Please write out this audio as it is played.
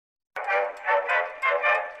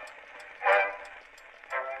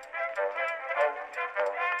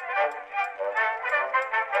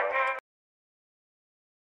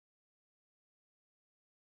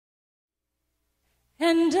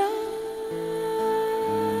And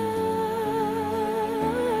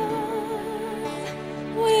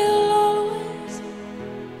will always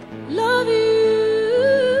love you.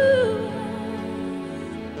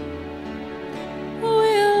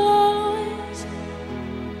 Will always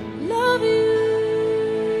love you.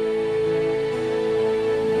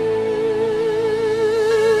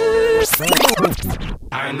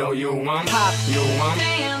 I know you want pop, you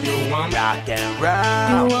want rock and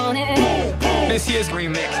roll. You want it? This year's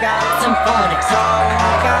remix Got some phonics. I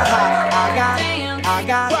got hot, I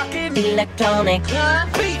got rockin' electronic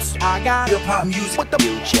beats. I got hip hop music with the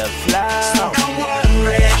future flow. So don't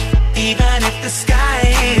worry, even if the sky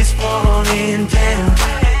is falling down.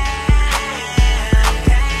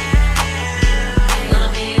 Gonna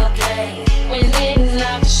be okay when it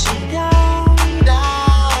knocks you down.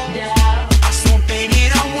 So baby,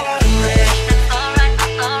 don't worry.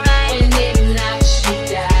 Alright, when it knocks you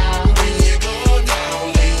down. When you go down,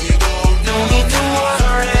 no need to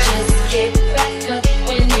worry. Just get back up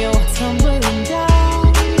when you're tumbling down.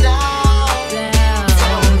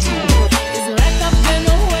 It's like I've been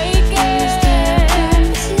awakened.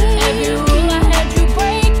 Every rule I had you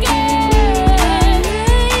breaking.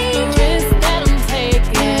 The risk that I'm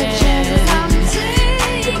taking.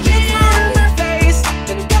 My face,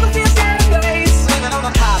 and it never feels that place. Living on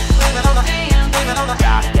the top, living on the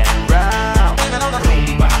rock and roll. Living on the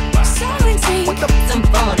rumba. With the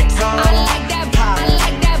symphonics. I like that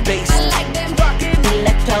bass. I like that Rockin'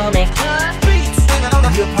 electronic beats. Living on the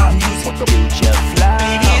hip hop music with the future flow.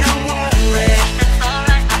 Baby, don't worry.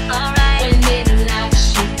 Alright, when it knocks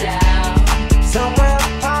you down. Somewhere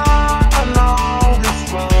apart along this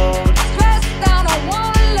road. Pressed down, I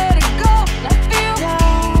wanna let it go. I feel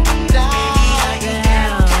down.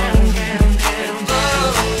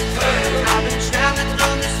 I've been traveling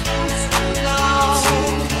on this road so long.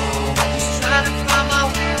 Just trying to find my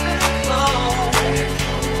way back home.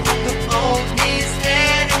 The old is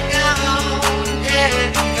dead and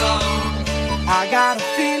gone. I got a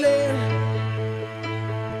feeling.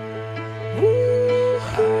 Ooh,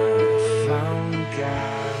 I found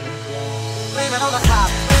God. Living on the top,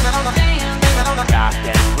 living on the rock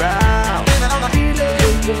and roll. Living on the feeling.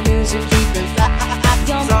 The music keeping fly.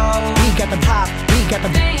 So we got the pop, we got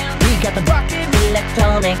the rockin'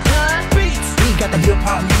 electronic beats. We got the hip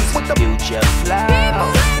hop music with the future flow.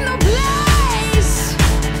 People in the place.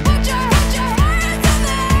 Put your hands in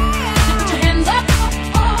the air. Put your hands up.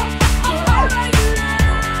 Alright,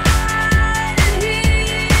 united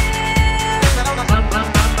here.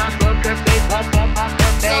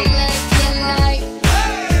 So let's get light.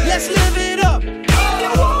 Let's live it up. You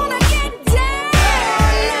wanna get down.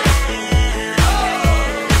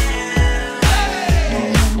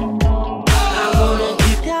 I wanna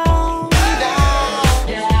get down.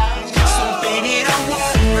 So baby, don't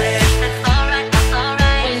worry. Alright,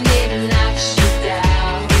 when it knocks you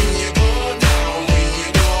down.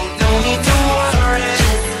 No need to worry.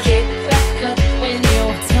 Just get back up when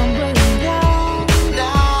you're tumbling down.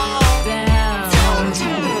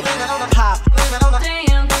 Living on the pop, living on the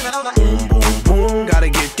boom, boom, boom. Gotta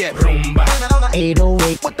get that rumba.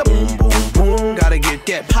 808 with the boom, boom, boom. Gotta get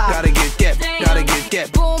that pop. Gotta get that.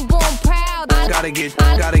 Boom, boom, proud. Gotta get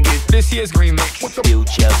This year's remix with the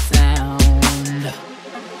future Sound.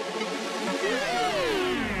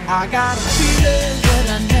 I got a feeling But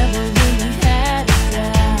I never really had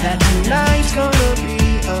that tonight's gonna be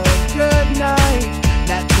a good night.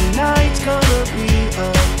 That tonight's gonna be a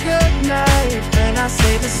good night. And I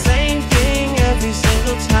say the same thing every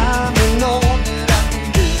single time.